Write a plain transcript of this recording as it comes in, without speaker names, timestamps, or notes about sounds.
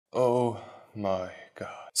Oh my god.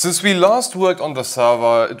 Since we last worked on the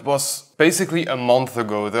server, it was basically a month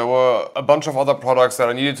ago. There were a bunch of other products that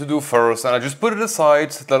I needed to do first, and I just put it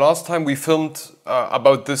aside. The last time we filmed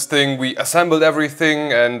about this thing, we assembled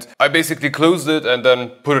everything, and I basically closed it and then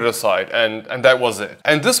put it aside, and that was it.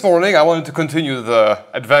 And this morning I wanted to continue the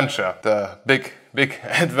adventure, the big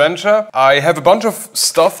adventure. I have a bunch of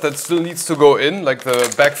stuff that still needs to go in, like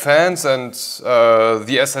the back fans and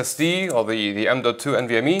the SSD or the M.2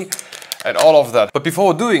 NVMe and all of that. But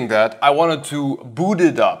before doing that, I wanted to boot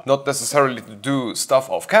it up. Not necessarily to do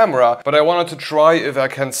stuff off camera, but I wanted to try if I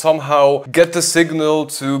can somehow get the signal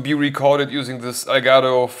to be recorded using this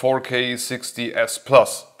Elgato 4K 60S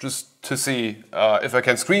Plus. Just to see if I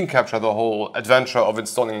can screen capture the whole adventure of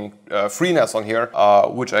installing FreeNAS on here,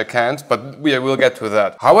 which I can't, but we will get to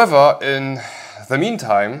that. However, in the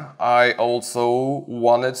meantime, I also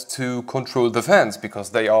wanted to control the fans because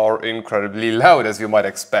they are incredibly loud, as you might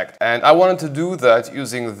expect. And I wanted to do that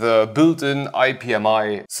using the built-in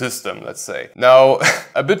IPMI system, let's say. Now,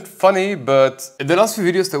 a bit funny, but in the last few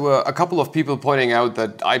videos there were a couple of people pointing out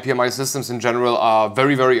that IPMI systems in general are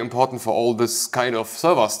very, very important for all this kind of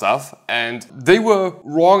server stuff. And they were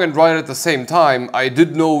wrong and right at the same time. I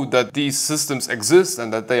did know that these systems exist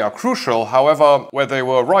and that they are crucial. However, where they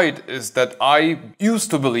were right is that I used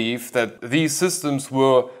to believe that these systems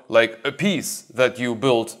were like a piece that you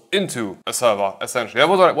built into a server, essentially. That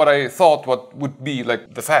was what I thought what would be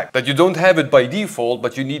like the fact. That you don't have it by default,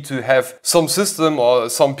 but you need to have some system or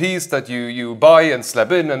some piece that you buy and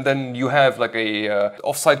slap in, and then you have like a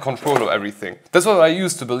offsite control of everything. That's what I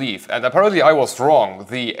used to believe, and apparently I was wrong.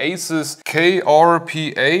 The Asus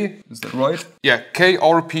KRPA, is that right? Yeah,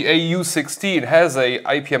 KRPA U16 has a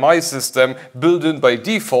IPMI system built in by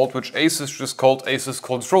default, which Asus just called Asus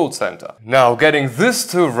Control Center. Now, getting this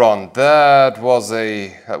to run, that was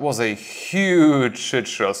a huge shit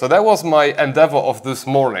show. So that was my endeavor of this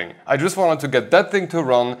morning. I just wanted to get that thing to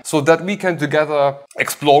run so that we can together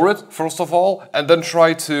explore it, first of all, and then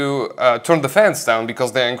try to turn the fans down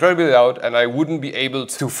because they're incredibly loud and I wouldn't be able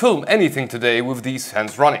to film anything today with these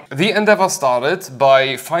fans running. The endeavor started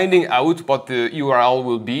by finding out what the URL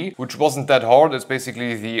will be, which wasn't that hard. It's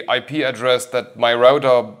basically the IP address that my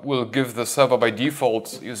router will give the server by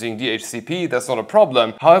default using DHCP. That's not a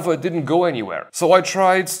problem. However, it didn't go anywhere. So I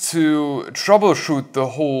tried to troubleshoot the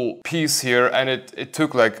whole piece here, and it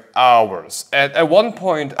took like hours. And at one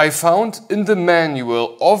point I found in the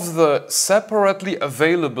manual of the separately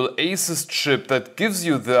available Asus chip that gives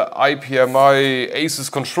you the IPMI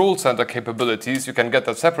Asus Control Center capabilities, you can get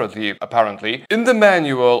that separately apparently. In the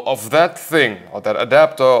manual of that thing, or that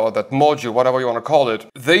adapter, or that module, whatever you want to call it,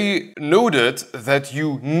 they noted that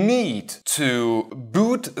you need to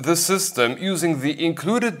boot the system using the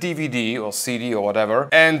included DVD or CD or whatever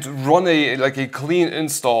and run a clean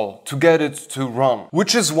install to get it to run.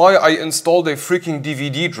 Which is why I installed a freaking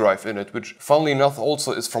DVD drive in it, which funnily enough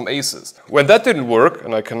also is from Asus. When that didn't work,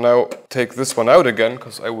 and I can now take this one out again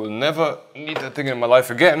because I will never need that thing in my life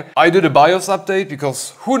again, I did a BIOS update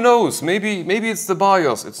because who knows, maybe it's the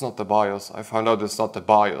BIOS. It's not the BIOS. I found out it's not the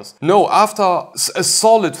BIOS. No, after a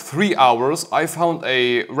solid 3 hours, I found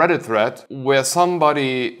a Reddit thread where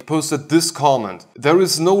somebody posted this comment. There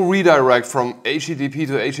is no redirect from HTTP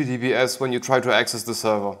to HTTPS when you try to access the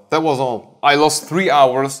server. That was all. I lost 3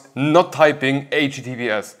 hours not typing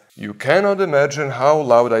HTTPS. You cannot imagine how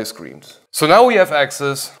loud I screamed. So now we have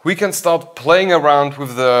access, we can start playing around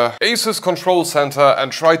with the Asus Control Center and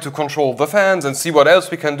try to control the fans and see what else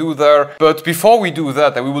we can do there. But before we do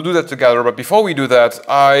that, and we will do that together, but before we do that,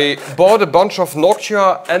 I bought a bunch of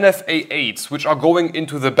Noctua NF-A8s, which are going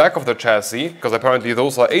into the back of the chassis, because apparently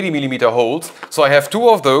those are 80mm holes. So I have 2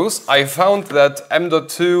 of those. I found that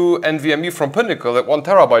M.2 NVMe from Pinnacle, that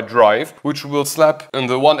 1TB drive, which will slap in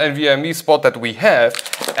the one NVMe spot that we have.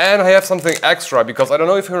 And I have something extra, because I don't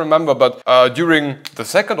know if you remember, but during the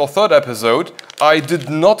second or third episode, I did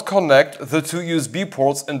not connect the 2 USB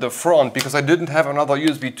ports in the front because I didn't have another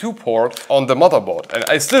USB 2 port on the motherboard. And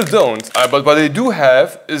I still don't, but what I do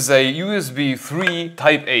have is a USB 3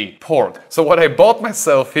 Type A port. So what I bought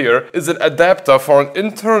myself here is an adapter for an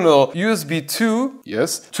internal USB 2,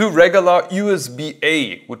 yes, to regular USB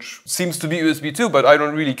A, which seems to be USB 2, but I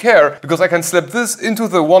don't really care because I can slip this into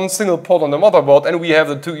the one single port on the motherboard and we have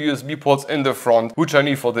the 2 USB ports in the front, which I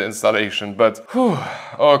need for the installation. But, whew,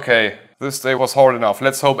 okay. This day was hard enough.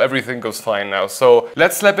 Let's hope everything goes fine now. So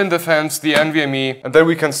let's slap in the fans, the NVMe, and then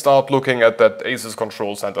we can start looking at that Asus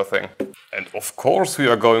Control Center thing. And of course we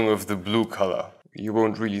are going with the blue color. You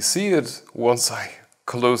won't really see it once I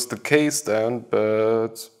close the case down,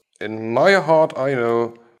 but in my heart I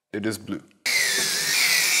know it is blue.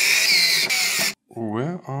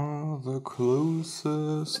 Where are the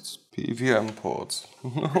closest PVM ports?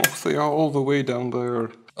 No, they are all the way down there.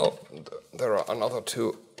 Oh, there are another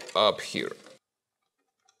two up here.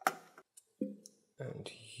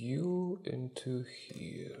 And you into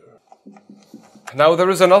here. Now there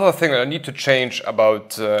is another thing that I need to change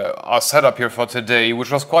about our setup here for today,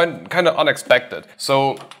 which was kind of unexpected.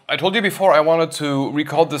 So I told you before I wanted to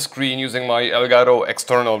record the screen using my Elgato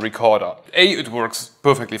external recorder. It works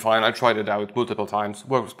perfectly fine. I tried it out multiple times,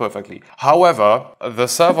 works perfectly. However, the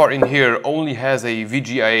server in here only has a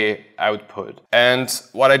VGA output. And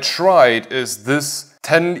what I tried is this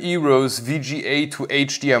 10 euros VGA to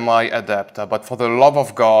HDMI adapter, but for the love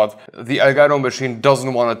of God, the Elgato machine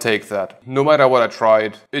doesn't want to take that. No matter what I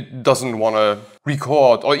tried, it doesn't want to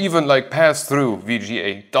record or even like pass through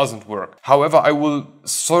VGA. Doesn't work. However, I will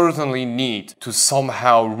certainly need to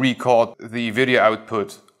somehow record the video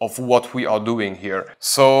output of what we are doing here.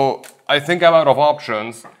 So I think I'm out of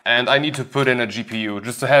options and I need to put in a GPU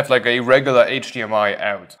just to have like a regular HDMI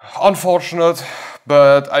out. Unfortunate,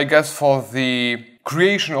 but I guess for the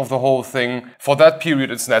creation of the whole thing, for that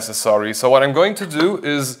period it's necessary. So what I'm going to do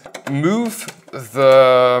is move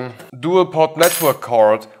the dual port network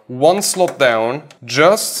card one slot down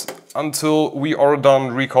just until we are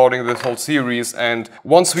done recording this whole series, and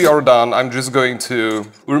once we are done I'm just going to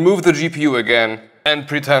remove the GPU again and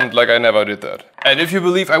pretend like I never did that. And if you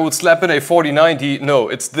believe I would slap in a 4090, no,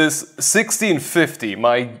 it's this 1650,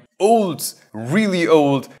 my old, really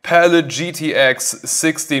old Palette GTX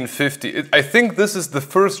 1650. I think this is the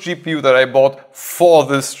first GPU that I bought for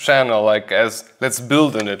this channel, like as let's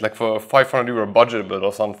build in it, like for a 500 euro budget build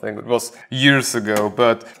or something. It was years ago,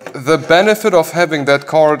 but the benefit of having that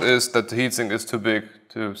card is that the heatsink is too big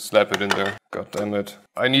to slap it in there. God damn it.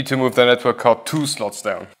 I need to move the network card 2 slots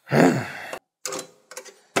down.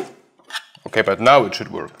 Okay, but now it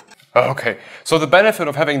should work. Okay, so the benefit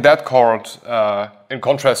of having that card in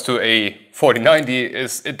contrast to a 4090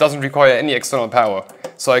 is it doesn't require any external power.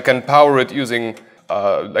 So I can power it using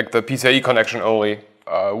like the PCIe connection only,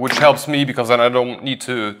 which helps me because then I don't need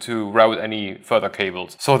to route any further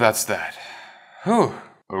cables. So that's that. Whew.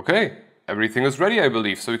 Okay. Everything is ready, I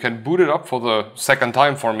believe, so we can boot it up for the second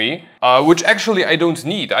time for me, which actually I don't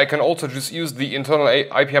need. I can also just use the internal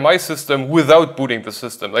IPMI system without booting the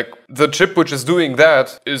system. Like, the chip which is doing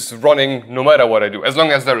that is running no matter what I do, as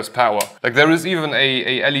long as there is power. Like, there is even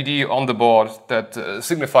a LED on the board that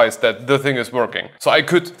signifies that the thing is working. So I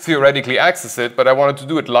could theoretically access it, but I wanted to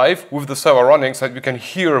do it live with the server running so that we can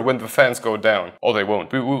hear when the fans go down. Or they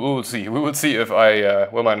won't. We will see. We will see if I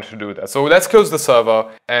will manage to do that. So let's close the server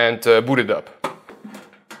and boot it up.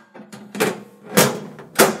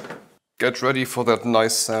 Get ready for that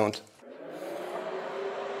nice sound.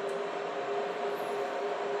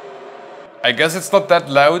 I guess it's not that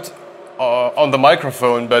loud on the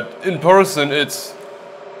microphone, but in person it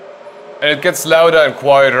gets louder and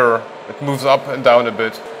quieter. It moves up and down a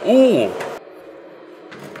bit. Ooh!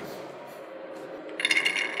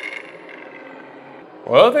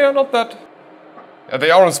 Well, they are not that... They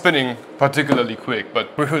aren't spinning particularly quick,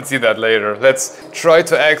 but we will see that later. Let's try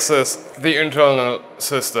to access the internal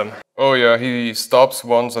system. Oh yeah, he stops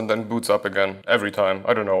once and then boots up again every time.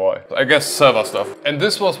 I don't know why. I guess server stuff. And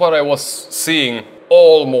this was what I was seeing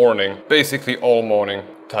all morning. Basically all morning.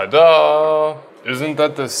 Ta-da! Isn't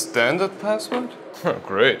that the standard password?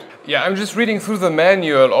 Great. Yeah, I'm just reading through the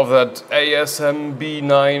manual of that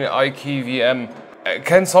ASMB9 IKVM.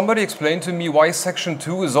 Can somebody explain to me why section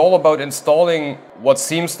 2 is all about installing what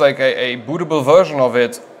seems like a bootable version of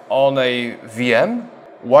it on a VM?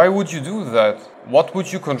 Why would you do that? What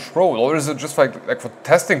would you control? Or is it just like for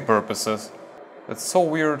testing purposes? That's so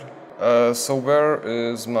weird. So where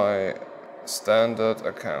is my standard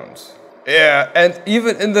account? Yeah, and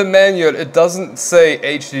even in the manual it doesn't say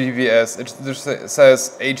HTTPS, it just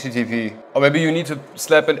says HTTP. Or maybe you need to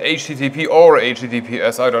slap in HTTP or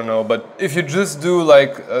HTTPS, I don't know. But if you just do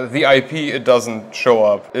like the IP, it doesn't show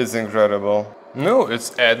up. It's incredible. No,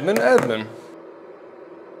 it's admin.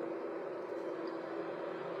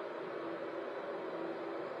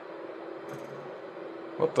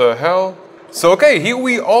 What the hell? So okay, here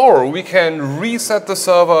we are. We can reset the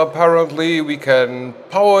server apparently, we can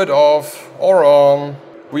power it off or on.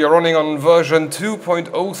 We are running on version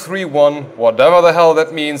 2.031, whatever the hell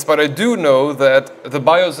that means, but I do know that the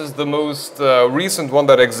BIOS is the most recent one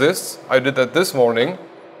that exists. I did that this morning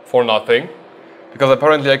for nothing, because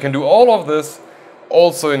apparently I can do all of this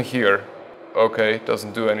also in here. Okay,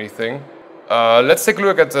 doesn't do anything. Let's take a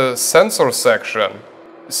look at the sensor section.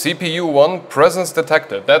 CPU 1 presence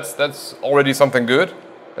detected. That's already something good.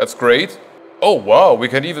 That's great. Oh wow, we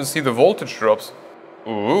can even see the voltage drops.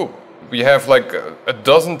 Ooh, We have like a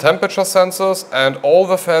dozen temperature sensors, and all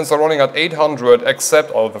the fans are running at 800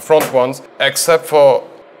 except all the front ones, except for...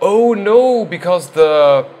 Oh no, because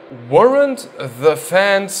weren't the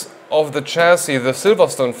fans of the chassis, the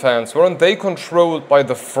SilverStone fans, weren't they controlled by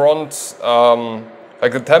the front,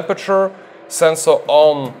 like the temperature sensor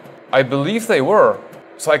on? I believe they were.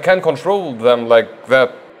 So I can control them like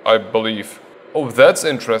that, I believe. Oh, that's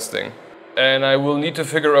interesting. And I will need to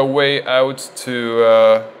figure a way out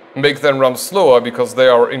to make them run slower, because they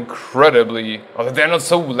are incredibly... They're not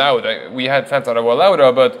so loud. We had fans that were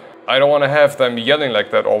louder, but I don't want to have them yelling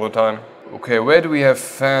like that all the time. Okay, where do we have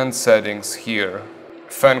fan settings here?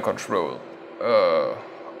 Fan control.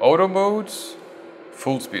 Auto mode,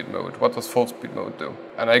 full speed mode. What does full speed mode do?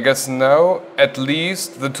 And I guess now at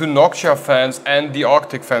least the two Noctua fans and the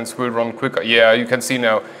Arctic fans will run quicker. Yeah, you can see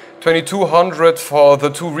now. 2200 for the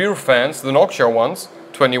two rear fans, the Noctua ones.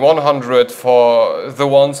 2100 for the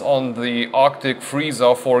ones on the Arctic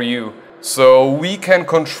freezer for you. So we can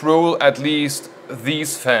control at least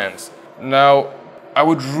these fans. Now, I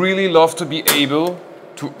would really love to be able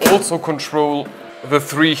to also control the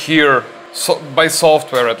three here, by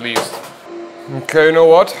software at least. Okay, you know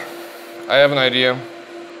what? I have an idea.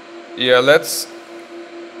 Yeah, let's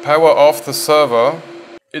power off the server.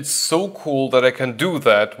 It's so cool that I can do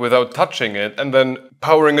that without touching it and then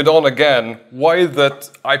powering it on again while that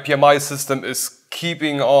IPMI system is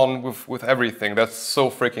keeping on with everything. That's so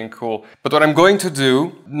freaking cool. But what I'm going to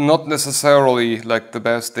do, not necessarily like the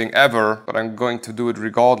best thing ever, but I'm going to do it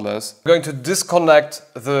regardless. I'm going to disconnect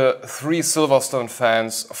the three SilverStone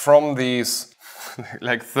fans from these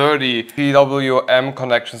like 30 PWM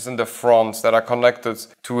connections in the front that are connected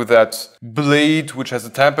to that blade which has a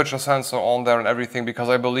temperature sensor on there and everything, because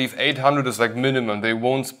I believe 800 is like minimum. They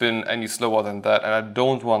won't spin any slower than that, and I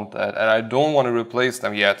don't want that, and I don't want to replace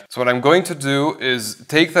them yet. So what I'm going to do is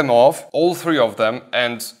take them off, all three of them,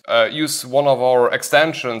 and use one of our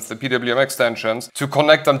extensions, the PWM extensions, to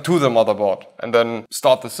connect them to the motherboard, and then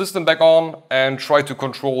start the system back on and try to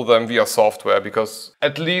control them via software, because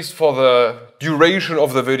at least for the duration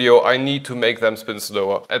of the video I need to make them spin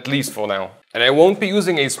slower, at least for now. And I won't be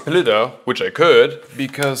using a splitter, which I could,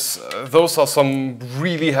 because those are some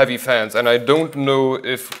really heavy fans, and I don't know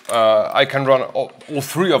if I can run all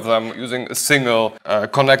three of them using a single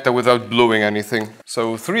connector without blowing anything.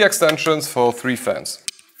 So 3 extensions for 3 fans.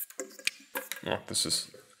 Oh, this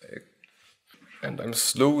is... And I'm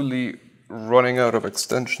slowly running out of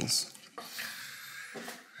extensions.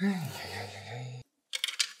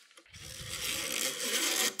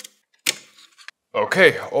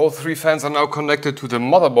 Okay, all 3 fans are now connected to the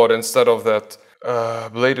motherboard instead of that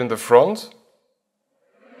blade in the front.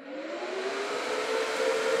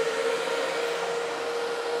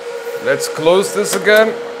 Let's close this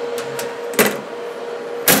again.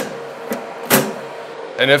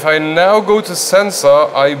 And if I now go to sensor,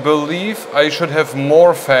 I believe I should have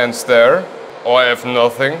more fans there. Or I have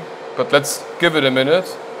nothing, but let's give it a minute.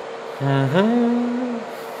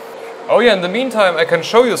 Oh yeah, in the meantime I can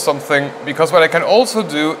show you something, because what I can also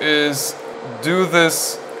do is do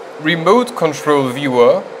this remote control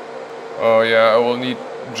viewer. Oh yeah, I will need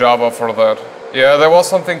Java for that. Yeah, there was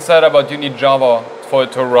something said about you need Java for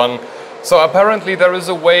it to run. So apparently there is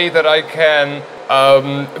a way that I can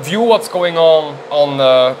view what's going on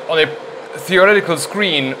a theoretical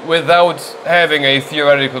screen without having a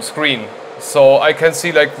theoretical screen. So I can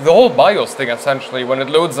see like the whole BIOS thing essentially when it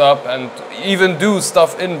loads up, and even do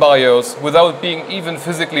stuff in BIOS without being even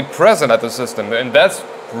physically present at the system. And that's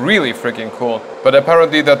really freaking cool. But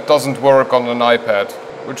apparently that doesn't work on an iPad,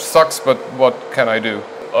 which sucks, but what can I do?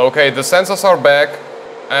 Okay, the sensors are back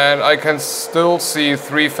and I can still see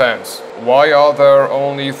 3 fans. Why are there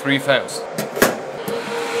only 3 fans?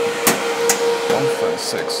 1 fan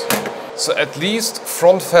 6. So at least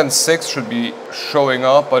front fan 6 should be showing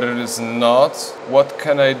up, but it is not. What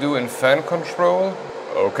can I do in fan control?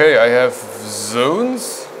 Okay, I have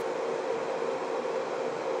zones.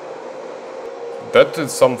 That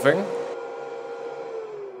did something.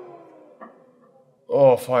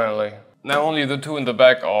 Oh, finally. Now only the 2 in the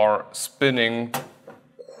back are spinning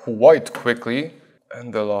quite quickly.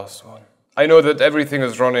 And the last one. I know that everything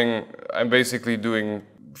is running. I'm basically doing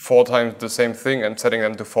 4 times the same thing and setting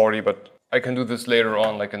them to 40, but I can do this later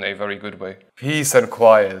on, like in a very good way. Peace and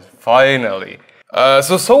quiet, finally.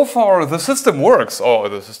 So far the system works. Oh,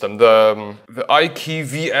 the system, the iKey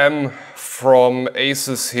VM from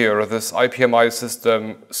Asus here, this IPMI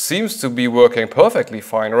system seems to be working perfectly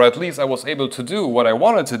fine, or at least I was able to do what I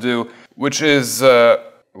wanted to do, which is,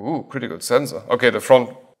 ooh, critical sensor. Okay, the front.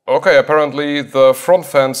 Okay, apparently the front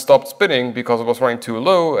fan stopped spinning because it was running too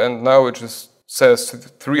low, and now it just says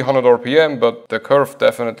 300 RPM, but the curve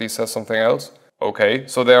definitely says something else. Okay,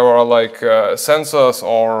 so there are like sensors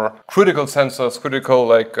or critical sensors, critical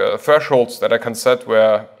like thresholds that I can set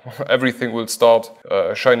where everything will start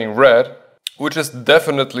shining red, which is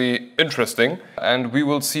definitely interesting. And we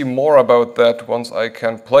will see more about that once I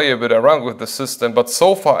can play a bit around with the system. But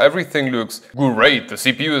so far everything looks great. The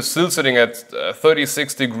CPU is still sitting at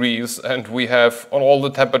 36 degrees and we have on all the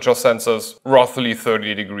temperature sensors roughly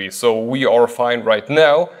 30 degrees. So we are fine right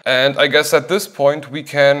now. And I guess at this point we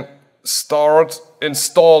can start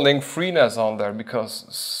installing FreeNAS on there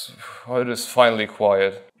because it is finally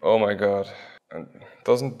quiet. Oh my god.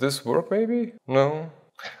 Doesn't this work maybe? No?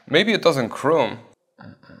 Maybe it does in Chrome.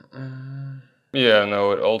 Yeah,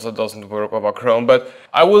 no, it also doesn't work over Chrome, but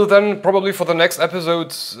I will then probably for the next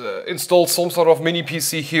episode install some sort of mini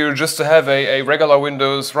PC here just to have a regular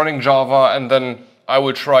Windows running Java, and then I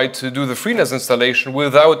will try to do the FreeNAS installation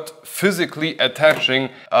without physically attaching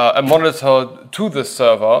a monitor to the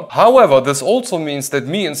server. However, this also means that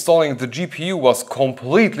me installing the GPU was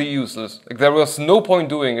completely useless. Like, there was no point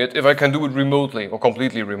doing it if I can do it remotely or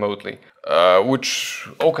completely remotely. Which,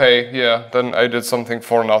 okay, yeah, then I did something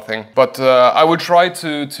for nothing. But I will try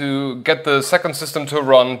to get the second system to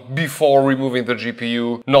run before removing the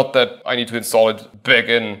GPU. Not that I need to install it back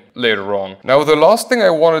in later on. Now, the last thing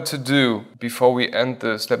I wanted to do before we end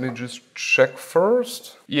this, let me just check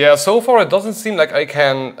first. Yeah, so far it doesn't seem like I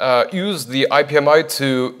can use the IPMI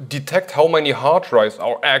to detect how many hard drives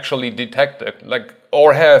are actually detected, like,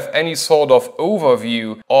 or have any sort of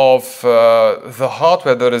overview of the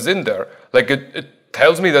hardware that is in there. Like, it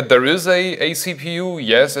tells me that there is a CPU,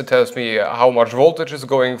 yes, it tells me how much voltage is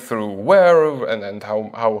going through where and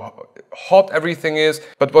how hot everything is,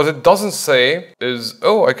 but what it doesn't say is,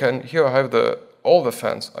 oh, here I have all the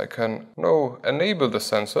fans. I can enable the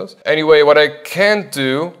sensors. Anyway, what I can't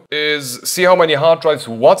do is see how many hard drives,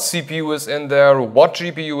 what CPU is in there, what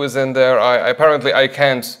GPU is in there. Apparently I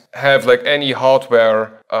can't have like any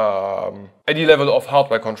hardware, any level of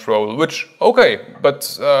hardware control, which, okay,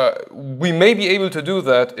 but we may be able to do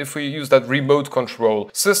that if we use that remote control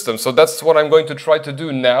system. So that's what I'm going to try to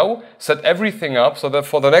do now, set everything up so that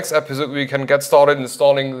for the next episode we can get started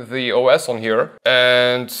installing the OS on here.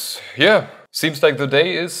 And yeah, seems like the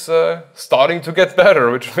day is starting to get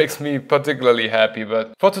better, which makes me particularly happy.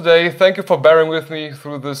 But for today, thank you for bearing with me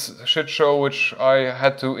through this shit show, which I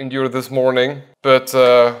had to endure this morning. But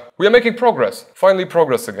we are making progress. Finally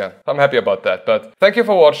progress again. I'm happy about that. But thank you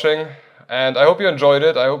for watching, and I hope you enjoyed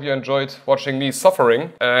it. I hope you enjoyed watching me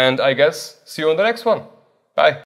suffering. And I guess see you on the next one. Bye.